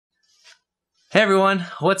Hey everyone,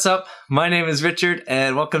 what's up? My name is Richard,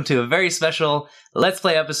 and welcome to a very special Let's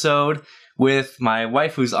Play episode with my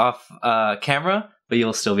wife who's off camera, but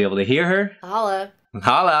you'll still be able to hear her. Holla.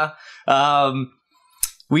 Holla!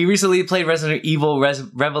 We recently played Resident Evil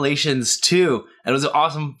Revelations 2, and it was an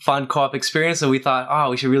awesome, fun co-op experience, so we thought, oh,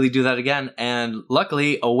 we should really do that again, and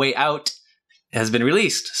luckily, A Way Out has been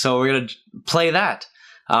released, so we're going to play that.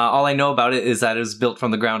 All I know about it is that it was built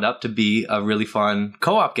from the ground up to be a really fun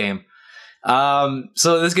co-op game.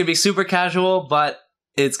 So this is going to be super casual, but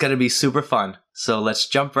it's going to be super fun. So let's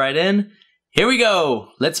jump right in. Here we go.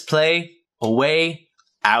 Let's play A Way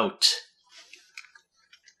Out.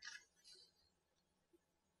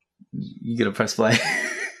 You gonna press play?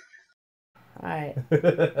 Alright.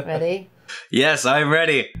 Ready? Yes, I'm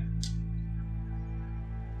ready.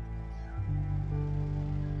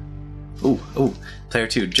 Ooh. Player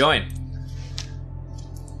 2, join.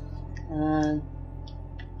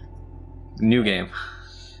 New game.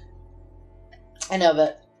 I know,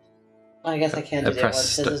 but I guess I can't do that one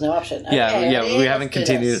because there's no option. Okay, yeah, we haven't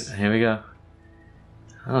continued. This. Here we go.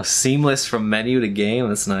 Oh, seamless from menu to game.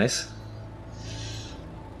 That's nice.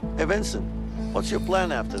 Hey, Vincent, what's your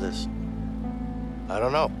plan after this? I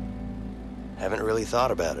don't know. Haven't really thought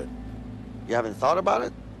about it. You haven't thought about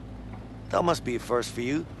it? That must be a first for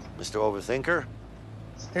you, Mr. Overthinker.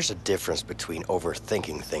 There's a difference between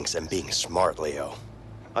overthinking things and being smart, Leo.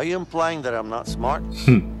 Are you implying that I'm not smart?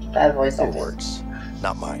 Bad voice. Your words,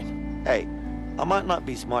 not mine. Hey, I might not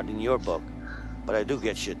be smart in your book, but I do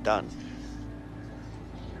get shit done.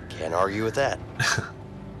 Can't argue with that.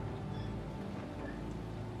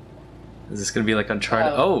 Is this gonna be like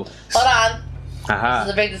Uncharted? Oh. Hold on. Aha. This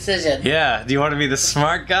is a big decision. Yeah. Do you want to be the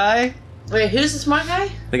smart guy? Wait, who's the smart guy?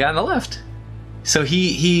 The guy on the left. So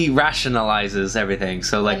he rationalizes everything.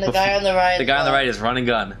 So like And the guy on the right. The guy on the right is run and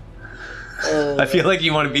gun. I feel like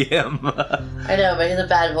you want to be him. I know, but he's a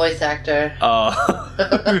bad voice actor.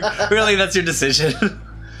 Oh. Really? That's your decision?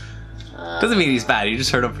 Doesn't mean he's bad. You just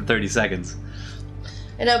heard him for 30 seconds.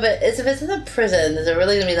 I know, but if it's in a prison, is it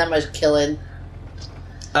really going to be that much killing?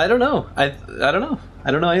 I don't know. I don't know. I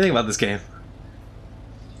don't know anything about this game.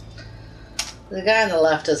 The guy on the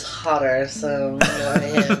left is hotter, so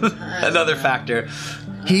him. Another factor.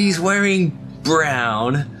 He's wearing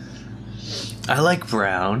brown. I like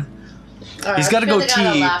brown. Right, he's got a goatee. The guy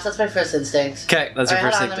on the left. That's my first instinct. Okay, that's your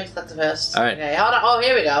first instinct. Let me select the first. All right. Okay, hold on. Oh,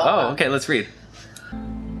 here we go. Oh, okay. Let's read.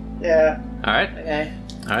 Yeah. All right. Okay.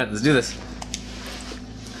 All right. Let's do this.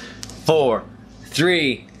 4,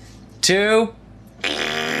 3, 2.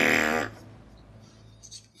 I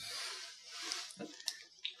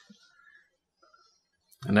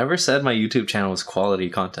never said my YouTube channel was quality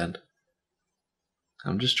content.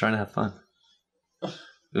 I'm just trying to have fun. It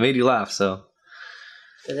made you laugh, so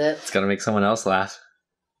Did it? it's gotta make someone else laugh.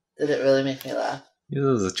 Did it really make me laugh? It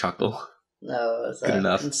was a chuckle. No, it was Good a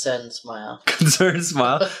enough. concerned smile. Concerned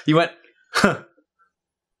smile. You went, huh.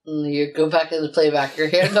 You go back in the playback. You're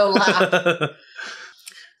here, no laugh.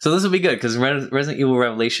 So this will be good, because Resident Evil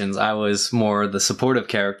Revelations, I was more the supportive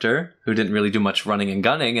character who didn't really do much running and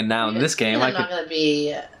gunning, and now in this game, I'm not going to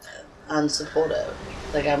be unsupportive.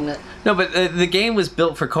 Like, I'm gonna... No, but the game was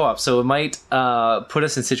built for co-op, so it might put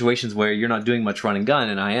us in situations where you're not doing much run and gun,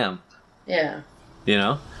 and I am. Yeah. You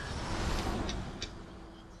know?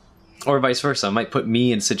 Or vice versa. It might put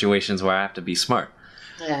me in situations where I have to be smart.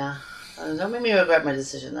 Yeah. Don't make me regret my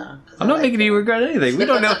decision, though. I'm not making you regret anything. We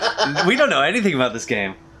don't know. We don't know anything about this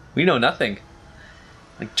game. We know nothing.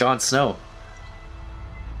 Like Jon Snow.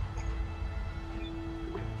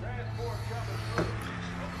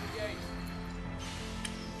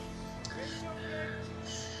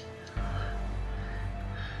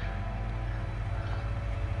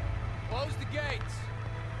 Close the gates.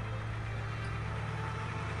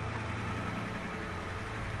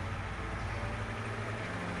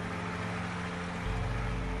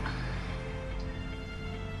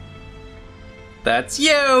 That's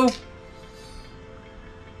you!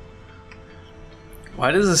 Why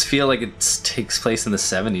does this feel like it takes place in the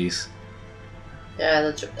 70s? Yeah,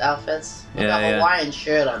 the outfits. With Yeah, a Hawaiian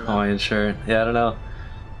shirt on them. Hawaiian shirt. Yeah, I don't know.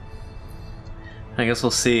 I guess we'll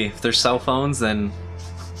see. If there's cell phones, then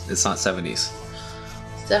it's not 70s.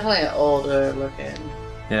 It's definitely older looking.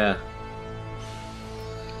 Yeah.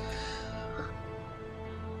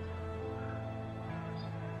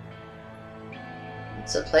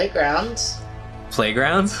 It's a playground.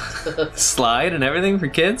 Playgrounds? Slide and everything for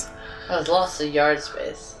kids? Oh, it's lots of yard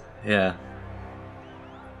space. Yeah.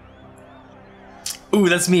 Ooh,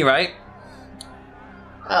 that's me, right?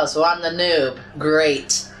 Oh, so I'm the noob.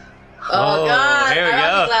 Great. Oh, God. here we I'm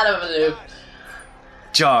go. glad I'm a noob.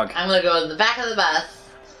 Jog. I'm gonna go in the back of the bus.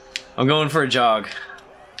 I'm going for a jog.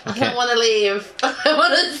 I don't want to leave. I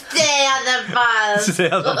want to stay on the bus. Stay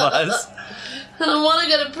on the bus. I don't want to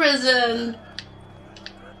go to prison.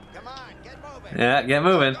 Come on, get moving. Yeah, get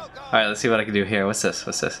moving. Alright, let's see what I can do here. What's this?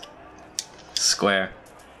 What's this? Square.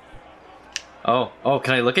 Oh,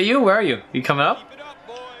 can I look at you? Where are you? You coming up?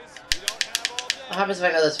 What happens if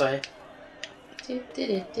I go this way?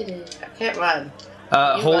 I can't run.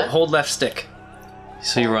 Hold left stick.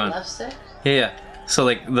 So you run. Left stick? Yeah. So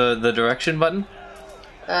like the direction button?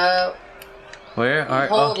 Where? Alright.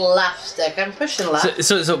 Hold left stick. I'm pushing left.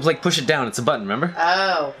 So like push it down. It's a button, remember?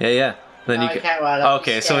 Oh. Yeah. Then No, you I can't run. I'm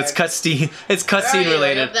okay, so scared. it's cutscene. It's Where are cutscene you?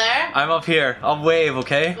 related. Up there? I'm up here. I'll wave,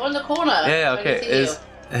 okay? Go in the corner. Yeah, so I can okay. see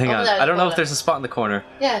you. Hang Over on. there in I the don't know if corner. there's a spot in the corner.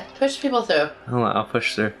 Yeah, push people through. Hold on, I'll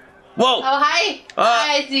push through. Whoa! Oh, hi!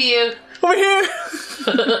 Hi, I see you. Over here!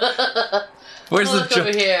 Where's Oh, the look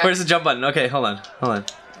over here. Where's the jump button? Okay, hold on.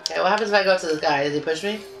 Okay, what happens if I go to this guy? Does he push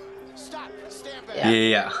me? Stop. Stand back.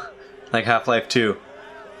 Yeah. Like Half-Life 2.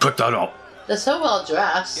 Put that up. They're so well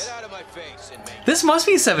dressed. Get out of my face and make This must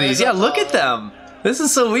be 70s. Yeah, look at Oh. them. This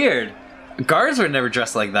is so weird. Guards were never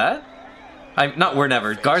dressed like that. We're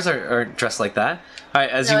never. Guards aren't dressed like that. Alright,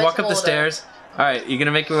 as No, you walk it's up the older. stairs. Alright, you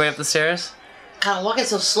gonna make your way up the stairs? God, I'm walking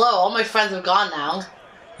so slow. All my friends have gone now.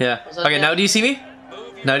 Yeah. Was that Okay, it? now do you see me?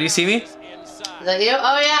 Now do you see me? Is that you?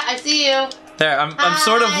 Oh yeah, I see you. There, I'm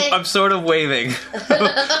Hi. sort of waving.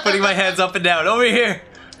 Putting my hands up and down. Over here.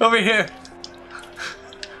 Over here.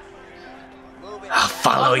 I'll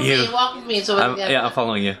follow you. Walk with me so we can get... Yeah, I'm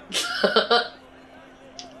following you. I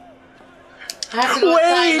have to go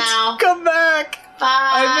outside Wait! now. Come back! Bye.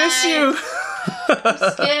 I miss you. I'm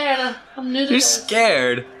scared. I'm new to You're this.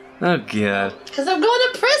 scared. Oh god. Because I'm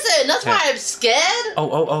going to prison. That's why I'm scared.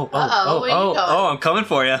 Uh-oh, where you going? I'm coming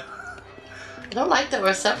for you. I don't like that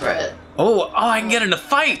we're separate. I can get in a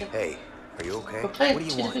fight. Hey, are you okay? We're playing What do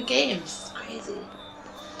two you want? different games. It's crazy.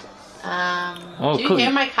 Do you cool.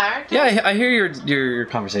 hear my card? Yeah, I hear your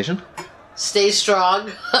conversation. Stay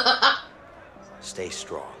strong. Stay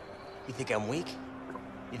strong. You think I'm weak?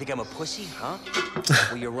 You think I'm a pussy, huh?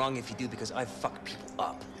 Well, you're wrong if you do, because I fuck people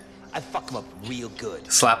up. I fuck them up real good.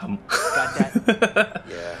 Slap him. Got that?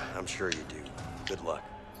 Yeah, I'm sure you do. Good luck.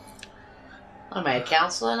 Am I a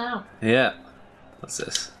counselor now? Yeah. What's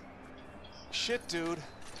this? Shit, dude.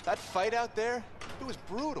 That fight out there, it was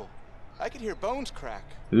brutal. I could hear bones crack.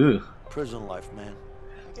 Ooh. Prison life, man.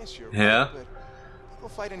 I guess you're Yeah? right, but people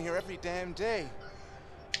fight in here every damn day.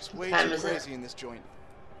 It's way Time too is it? crazy in this joint.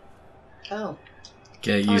 Oh.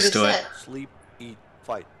 Get Oh, used they to it. said. Sleep, eat,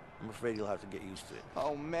 fight. I'm afraid you'll have to get used to it.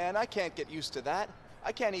 Oh man, I can't get used to that.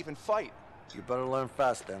 I can't even fight. You better learn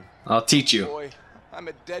fast then. I'll teach you. Boy, I'm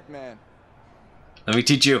a dead man. Let me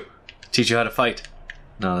teach you. Teach you how to fight.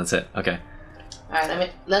 No, that's it. Okay.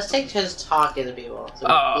 Alright, let's take turns talking to people. So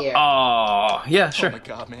we hear. Yeah, Oh sure. my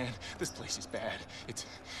god, man. This place is bad.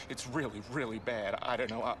 It's really, really bad. I don't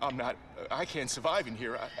know. I'm not... I can't survive in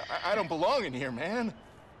here. I don't belong in here, man.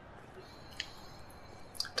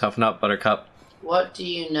 Toughen up, Buttercup. What do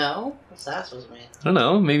you know? What's that supposed to mean? I don't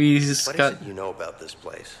know. Maybe he's What got. is it you know about this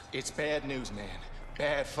place? It's bad news, man.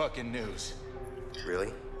 Bad fucking news.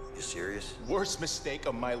 Really? You serious? Worst mistake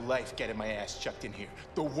of my life getting my ass chucked in here.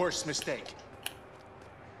 The worst mistake.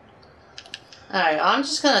 Alright, I'm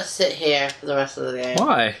just gonna sit here for the rest of the game.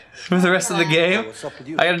 Why? For the rest of the game? What's up with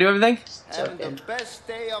you? I gotta do everything? Having Joking. the best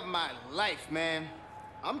day of my life, man.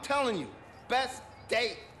 I'm telling you, best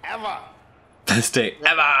day ever. Best day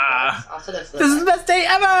ever! I'll sit next to This is the best day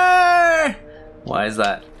ever! Why is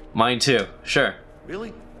that? Mine too. Sure.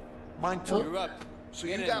 Really? Mine too. You're up. So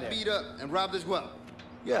you got beat up and robbed as well.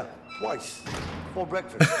 Yeah, twice. For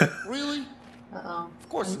breakfast. Really? Uh-oh. Of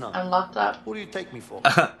course not. I'm locked up. Who do you take me for?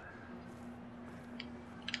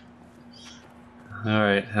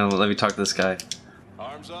 Alright, let me talk to this guy.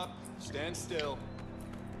 Arms up. Stand still.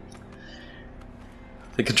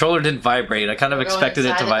 The controller didn't vibrate. I kind of We're going expected it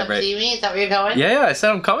inside to come vibrate. see me? Is that where you're going? Yeah, I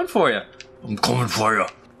said I'm coming for you. I'm coming for you.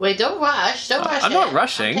 Wait, don't rush. Don't rush. I'm not it.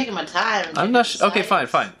 rushing. I'm taking my time. I'm not. Okay, fine,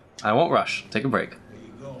 Besides, fine. I won't rush. Take a break.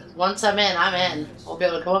 Once I'm in, I'm in. Won't be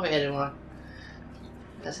able to come over here anymore.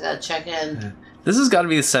 Just gotta check in. This has got to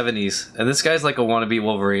be the 70s, and this guy's like a wannabe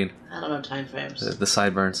Wolverine. I don't know time frames. The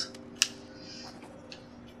sideburns.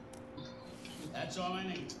 That's all I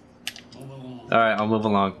need. Move along. All right, I'll move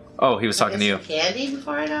along. Oh, he was talking to you. Get some candy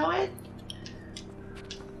before I know it.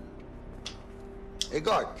 Hey,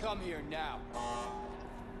 guard. Come here now.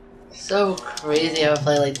 So crazy how I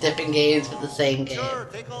play like different games with the same game. Sure,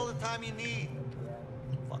 take all the time you need.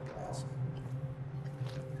 Fucking ass.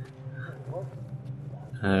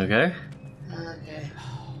 Okay. Okay.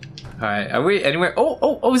 All right. Are we anywhere?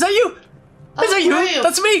 Oh, is that you? Is that where are you?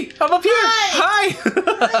 That's me. I'm up here. Hi.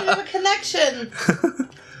 Hi. We have a connection.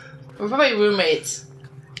 We're probably roommates.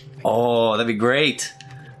 Oh, that'd be great.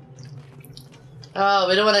 Oh,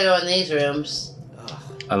 we don't want to go in these rooms.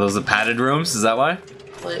 Are those the padded rooms? Is that why?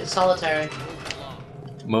 Wait, solitary.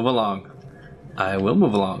 Move along. I will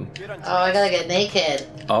move along. Oh, I gotta get naked.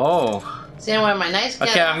 Oh. See, I'm wearing my nice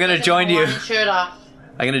getup. Okay, I'm gonna Taking join my you. Hawaiian shirt off.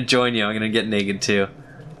 I'm gonna join you. I'm gonna get naked too.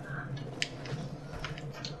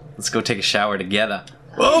 Let's go take a shower together.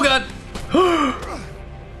 Oh god!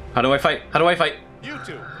 How do I fight? How do I fight? You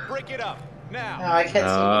two, break it up now. Oh, I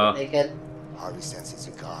can't see you naked. Harvey sends his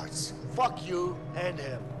regards. Fuck you and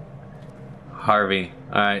him. Harvey.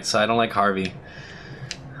 Alright, so I don't like Harvey.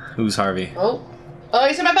 Who's Harvey? Oh. Oh,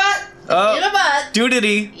 you see my butt? Oh. You see my butt?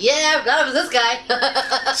 Dudity! Yeah, I'm glad it was this guy.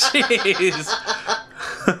 Jeez!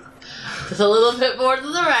 Just a little bit more to the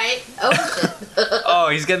right. Oh, shit. Oh,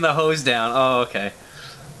 he's getting the hose down. Oh, okay.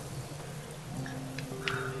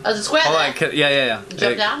 Oh, it's a square Oh, there. I could, yeah.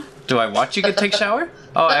 Jump down? Do I watch you take a shower?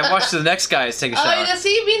 Oh, I watched the next guys take a Oh, shower. you gotta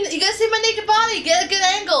see me. You gotta see my naked body. Get a good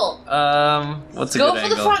angle. What's a Go good for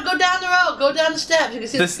angle? the front. Go down the road. Go down the steps. You can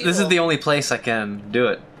see This the is people. the only place I can do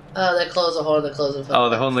it. Oh, they're clothes are holding the clothes in front. Oh,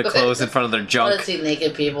 they're holding the clothes in front of their I want junk. to see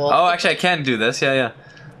naked people. Oh, actually, I can do this. Yeah.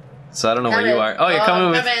 So I don't know Come where you in. are. Oh, you're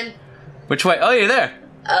coming with. Come in. Which way? Oh, you're there.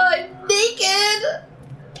 Oh, I'm naked.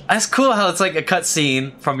 That's cool how it's like a cut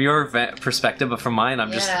scene from your perspective, but from mine,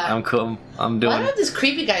 I'm just, Yeah. I'm cool. I'm Why doing. don't this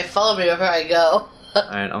creepy guy follow me wherever I go?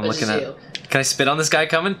 Alright, I'm Which looking is at. you. Can I spit on this guy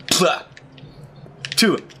coming?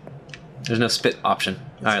 Two. There's no spit option.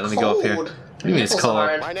 Alright, let me go up here. Cold. What do you mean it's Nipples cold? are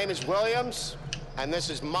hard. My name is Williams, and this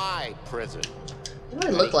is my prison. What do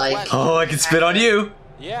I look like? Oh, I can spit on you.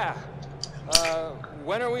 Yeah.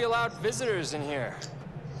 When are we allowed visitors in here?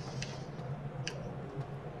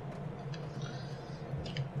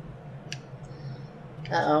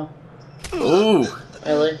 Uh-oh. Ooh.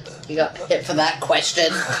 Really? You got hit for that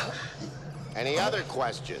question? Any other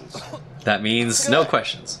questions? That means no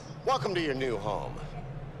questions. Welcome to your new home.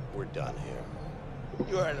 We're done here.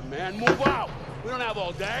 You heard him, man. Move out. We don't have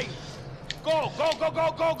all day. Go.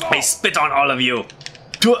 I spit on all of you.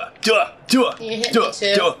 You hit me too.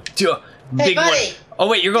 Hey, Big one. buddy. Oh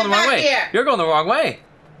wait, you're going Get the wrong back way. here. You're going the wrong way.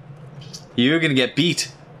 You're gonna get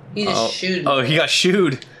beat. He just shooed me. Oh, he got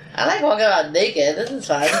shooed. I like walking around naked. This is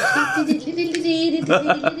fine. It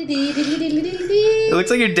looks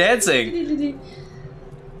like you're dancing.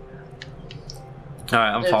 All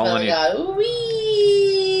right, I'm following you.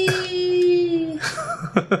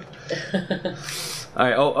 All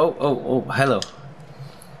right. Oh. Hello.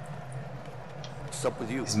 What's up with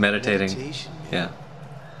you? He's meditating. Meditation, man. Yeah.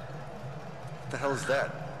 What the hell is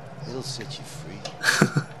that? It'll set you free.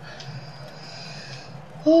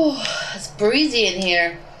 Oh, it's breezy in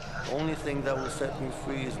here. The only thing that will set me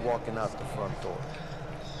free is walking out the front door.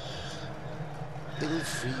 It'll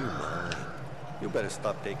free your mind. You better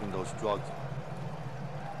stop taking those drugs.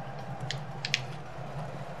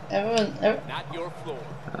 Everyone. Not your floor.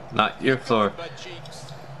 Not your floor. Butt cheeks.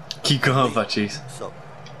 Keep going, butt cheeks. So,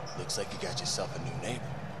 Looks like you got yourself a new neighbor.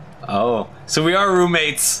 Oh, so we are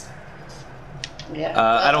roommates. Yeah.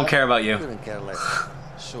 I don't care about you you. couldn't care less.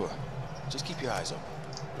 Sure. Just keep your eyes open.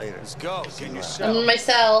 Later. Let's go. Get in your I'm cell. in my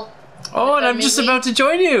cell. Oh, and I'm just about to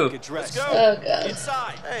join you. Get dressed. Oh god.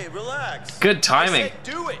 Inside. Hey, relax. Good timing.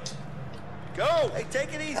 Do it. Go. Hey,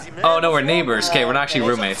 take it easy, man. Oh no, we're neighbors. Okay, we're not actually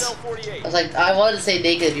Close up roommates. cell 48. I was like, I wanted to say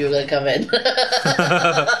naked if you were gonna come in.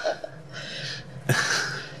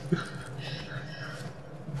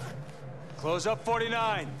 Close up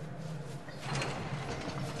 49.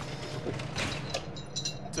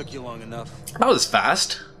 Took you long enough. That was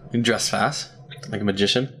fast. You dress fast, like a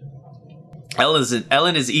magician.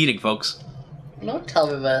 Ellen is eating, folks. Don't tell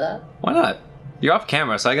me about that. Why not? You're off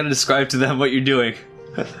camera, so I gotta describe to them what you're doing.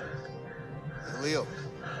 Leo.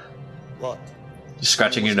 What? You're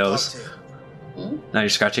scratching your nose. Now you're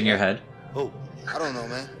scratching your head. Who? I don't know,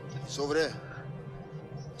 man. It's over there.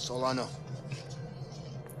 That's all I know.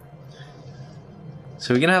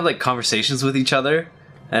 So we're gonna have like conversations with each other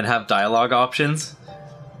and have dialogue options.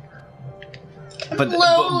 But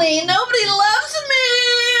Lonely. Nobody loves me.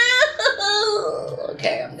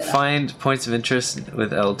 Okay, I'm gonna. find points of interest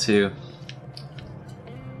with L2.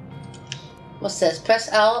 What's this? Press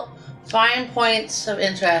L. Find points of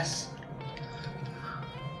interest.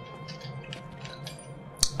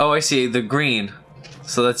 Oh, I see the green.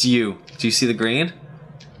 So that's you. Do you see the green?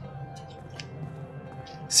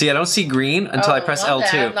 See, I don't see green until I press I'm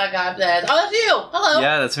L2. there, I'm not God there. Oh, that's you. Hello.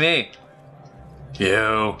 Yeah, that's me.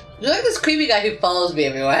 You. You're like this creepy guy who follows me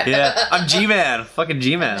everywhere. Yeah, I'm G-Man. Fucking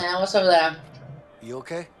G-Man. Man, what's over there? You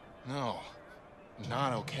okay? No,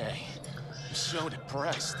 not okay. I'm so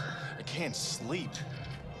depressed. I can't sleep.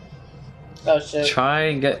 Oh shit. Try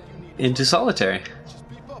and get into solitary. Just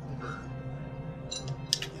beep up a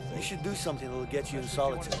bit. You should do something that'll get you in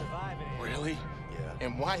solitary. Really? Yeah.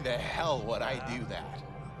 And why the hell would I do that?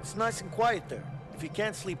 It's nice and quiet there. If you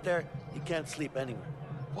can't sleep there, you can't sleep anywhere.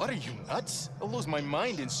 What, are you nuts? I'll lose my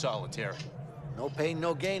mind in solitary. No pain,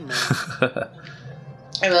 no gain, man.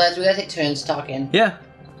 I realized we gotta take turns talking. Yeah.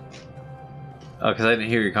 Oh, because I didn't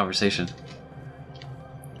hear your conversation.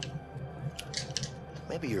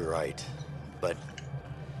 Maybe you're right, but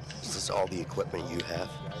is this all the equipment you have?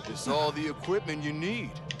 It's all the equipment you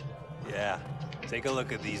need. Yeah. Take a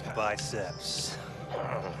look at these biceps.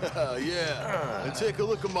 Yeah. And take a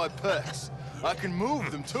look at my pecs. I can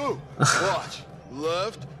move them too. Watch.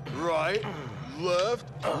 Left, right, left,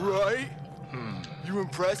 right. You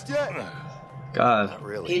impressed yet? God. Not Are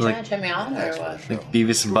really. you Like- trying to turn me on or what? Like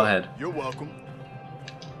Beavis and Butthead. You're welcome.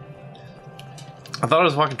 I thought I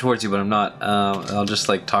was walking towards you, but I'm not. I'll just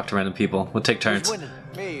like talk to random people. We'll take turns. Who's winning?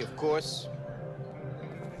 Me, of course.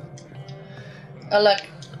 Oh look.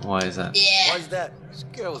 Why is that? Yeah. Why's that?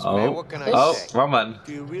 Skills, Oh. man. What can I Oh, say? wrong button.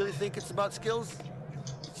 Do you really think it's about skills?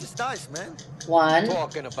 It's just nice, man. 1,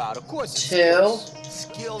 Talking about, of course. It's 2. skills.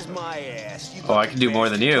 Skills my ass. You Oh, I lucky can do more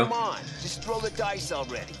than bastard. you. Come on, just throw the dice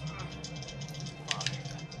already.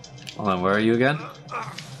 Hold on, where are you again?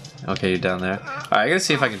 Okay, you're down there. Alright, I gotta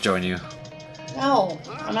see if I can join you. No,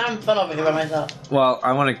 I'm having fun over here by myself. Well,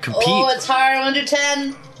 I want to compete. Oh, it's hard. I want to do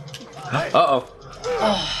 10. Uh-oh.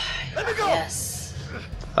 Oh, yes.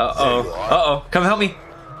 Uh-oh. Uh-oh. Come help me.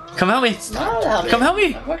 Come help me. No, help me. Come help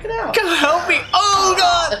me. I'm working out. Come help me. Oh,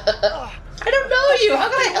 God. I don't know you. How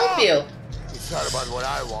can I help you? It's not about what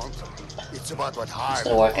I want. It's about what It's Harvey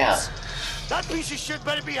gonna work out. wants. That piece of shit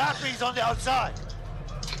better be happy he's on the outside.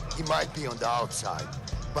 He might be on the outside,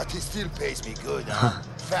 but he still pays me good.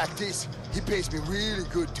 Fact is, he pays me really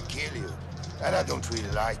good to kill you. And I don't really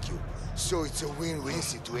like you. So it's a win-win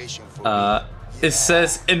situation for me. It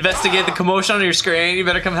says investigate the commotion on your screen. You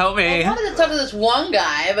better come help me. I wanted to talk to this one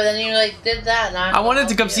guy, but then you like did that. And I wanted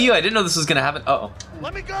to come see you. I didn't know this was gonna happen. Uh-oh.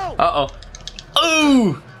 Let me go! Uh-oh.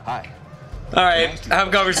 Ooh! Hi. Alright,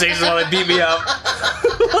 have conversations while they beat me up.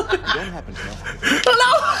 Don't happen to know.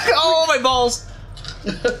 No! Oh, my balls!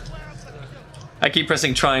 I keep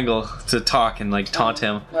pressing triangle to talk and like taunt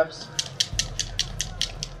him. Whoops.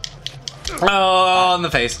 Oh, in the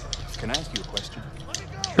face. Can I ask you a question?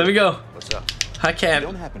 Let me go. What's up? I You don't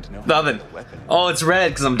can't. happen to know Nothing. how to weapon. Oh, it's red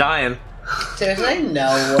because I'm dying. Seriously?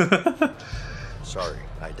 No. Sorry,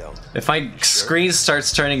 I don't. If my screen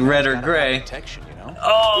starts turning red or gray. Protection, you know?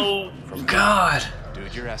 Oh, God.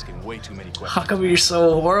 Dude, you're asking way too many questions. How come you're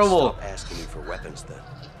so horrible? Stop asking me for weapons then.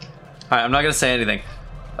 Alright, I'm not gonna say anything.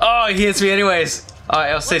 Oh, he hits me anyways.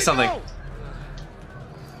 Alright, I'll say something.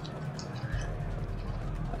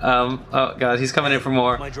 Oh God, he's coming in for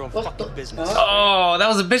more. Mind your own fucking business. Oh, that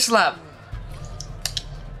was a bitch slap.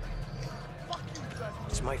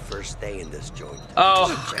 It's my first day in this joint.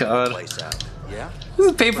 Oh, Check God. the place out. Yeah? This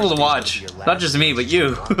is painful to watch. Not just me, but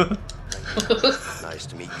you. Nice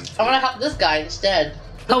to meet you too. I want to help this guy instead.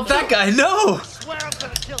 Help that guy, no! Swear I'm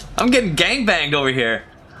gonna kill him. I'm getting gangbanged over here.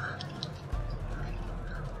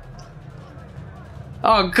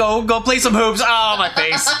 Oh, go play some hoops. Oh, my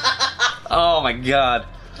face. Oh, my God.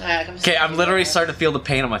 Alright, come Okay, I'm literally starting to feel the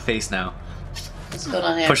pain on my face now. What's going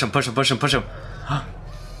on here? Push him, push him, push him, push him.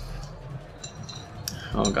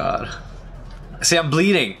 Oh, God. See, I'm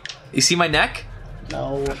bleeding. You see my neck?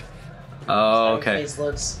 No. Oh, How okay. your face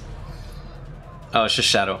looks. Oh, it's just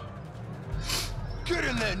shadow. Get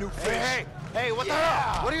in there, new fish. Hey, what the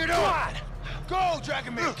hell? What are you doing? Go,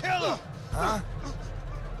 Dragon Man, kill him.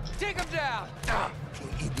 Take him down!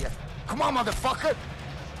 You idiot. Come on, motherfucker.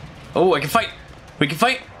 Oh, I can fight. We can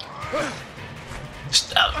fight.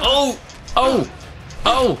 Oh, oh,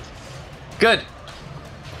 oh. Good.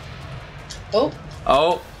 Oh.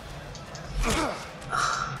 Oh.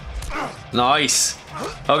 Nice.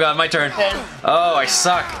 Oh God, my turn. Oh, I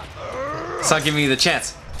suck. It's not giving me the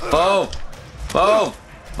chance. Boom. Boom.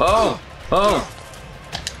 Boom. Boom.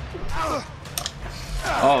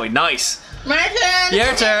 Oh, nice. My turn.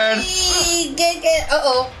 Your turn. Get.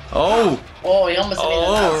 Uh-oh. Oh. Oh, you almost hit me in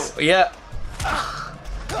the nose. Oh, yeah.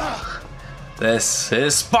 This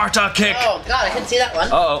is Sparta kick. Oh God, I couldn't see that one.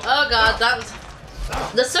 Uh-oh. Oh God, that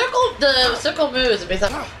was the circle. The circle moves based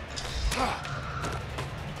on.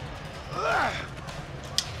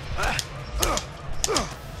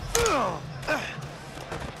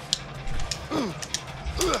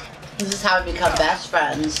 This is how we become best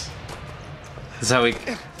friends. This is how we. More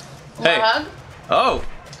Hey. hug? Oh.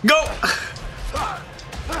 Go.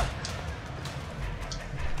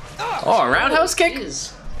 Oh, a roundhouse kick?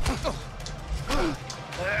 Jeez.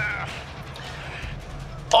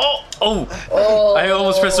 Oh! Oh! Oh, I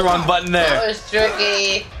almost pressed the wrong button there. that was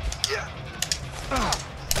tricky.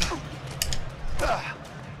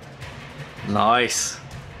 Nice.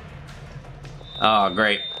 Oh,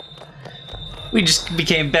 great. We just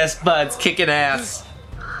became best buds, kicking ass.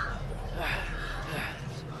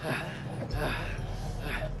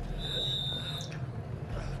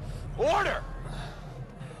 Order!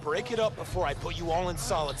 Break it up before I put you all in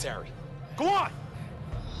solitary. Go on!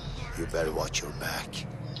 You better watch your back.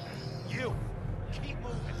 You! Keep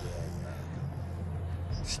moving.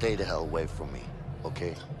 Stay the hell away from me,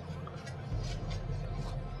 okay?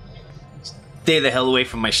 Stay the hell away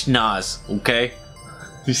from my schnoz, okay?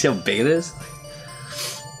 You see how big it is?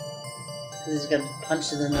 He's got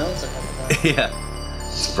punched in the nose a couple times. Yeah.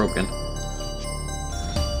 It's broken.